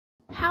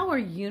How are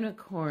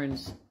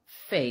unicorns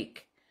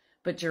fake,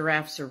 but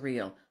giraffes are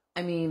real?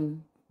 I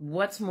mean,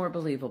 what's more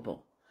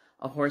believable?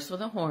 A horse with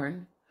a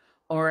horn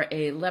or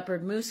a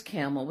leopard moose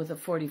camel with a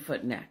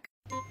 40-foot neck?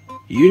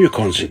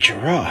 Unicorns and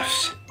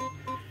giraffes?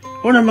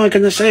 What am I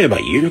going to say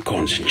about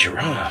unicorns and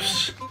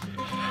giraffes?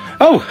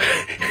 Oh,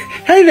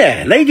 hey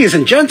there, ladies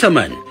and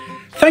gentlemen.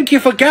 Thank you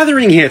for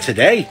gathering here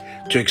today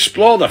to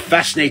explore the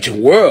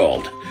fascinating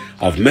world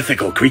of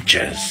mythical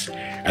creatures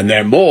and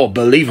their more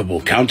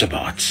believable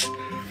counterparts.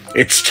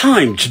 It's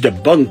time to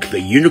debunk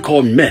the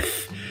unicorn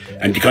myth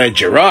and declare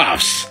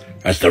giraffes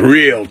as the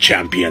real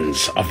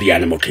champions of the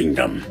animal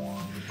kingdom.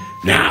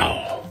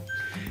 Now,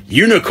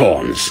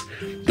 unicorns,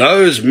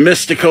 those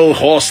mystical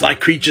horse-like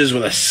creatures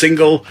with a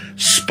single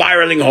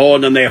spiraling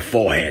horn on their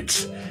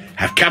foreheads,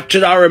 have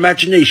captured our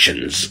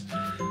imaginations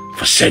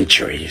for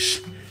centuries.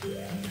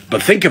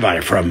 But think about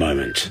it for a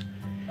moment.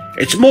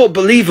 It's more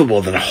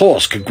believable that a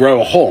horse could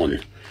grow a horn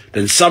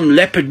than some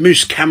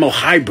leopard-moose-camel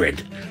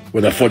hybrid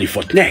with a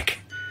 40-foot neck.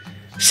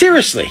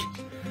 Seriously,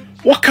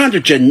 what kind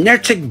of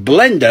genetic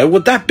blender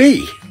would that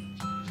be?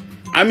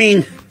 I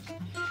mean,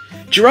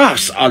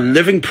 giraffes are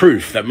living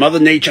proof that Mother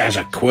Nature has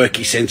a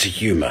quirky sense of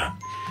humor.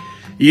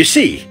 You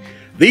see,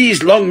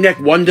 these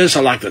long-necked wonders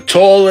are like the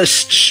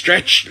tallest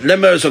stretched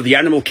lemurs of the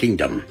animal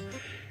kingdom.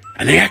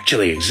 And they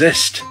actually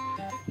exist.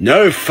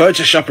 No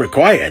Photoshop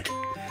required.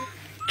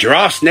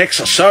 Giraffes'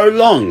 necks are so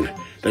long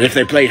that if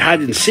they played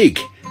hide-and-seek,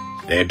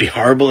 they'd be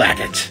horrible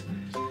at it.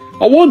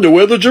 I wonder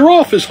where the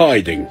giraffe is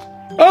hiding.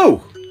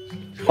 Oh,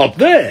 up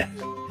there.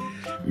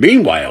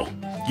 Meanwhile,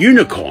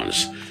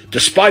 unicorns,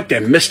 despite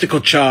their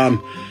mystical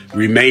charm,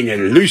 remain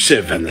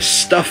elusive and the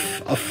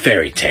stuff of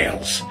fairy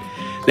tales.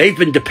 They've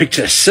been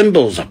depicted as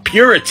symbols of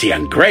purity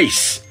and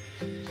grace.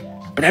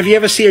 But have you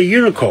ever seen a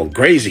unicorn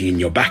grazing in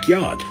your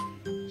backyard?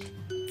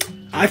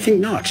 I think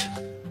not.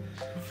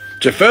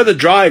 To further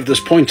drive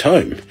this point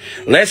home,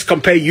 let's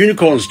compare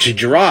unicorns to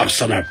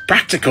giraffes on a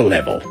practical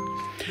level.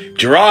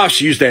 Giraffes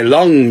use their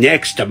long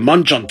necks to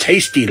munch on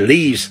tasty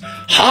leaves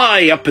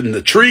high up in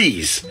the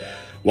trees,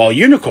 while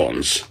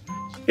unicorns,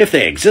 if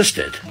they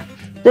existed,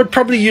 would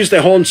probably use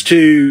their horns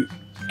to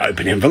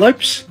open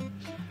envelopes.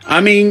 I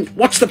mean,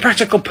 what's the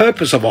practical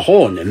purpose of a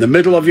horn in the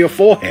middle of your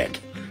forehead?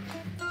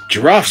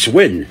 Giraffes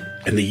win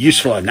in the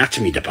useful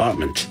anatomy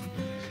department.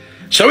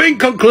 So in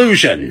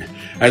conclusion,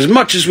 as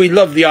much as we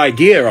love the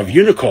idea of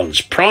unicorns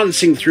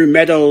prancing through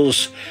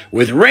meadows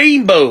with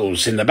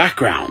rainbows in the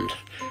background,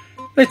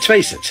 let's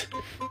face it,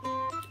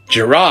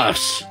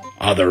 giraffes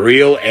are the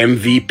real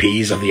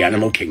MVPs of the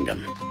animal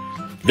kingdom.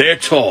 They're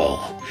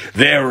tall,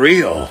 they're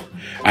real,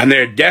 and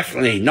they're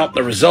definitely not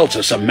the result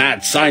of some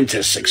mad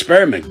scientist's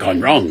experiment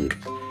gone wrong.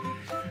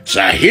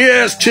 So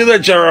here's to the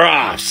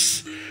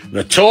giraffes,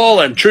 the tall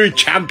and true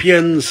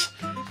champions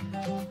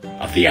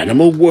of the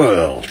animal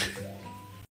world.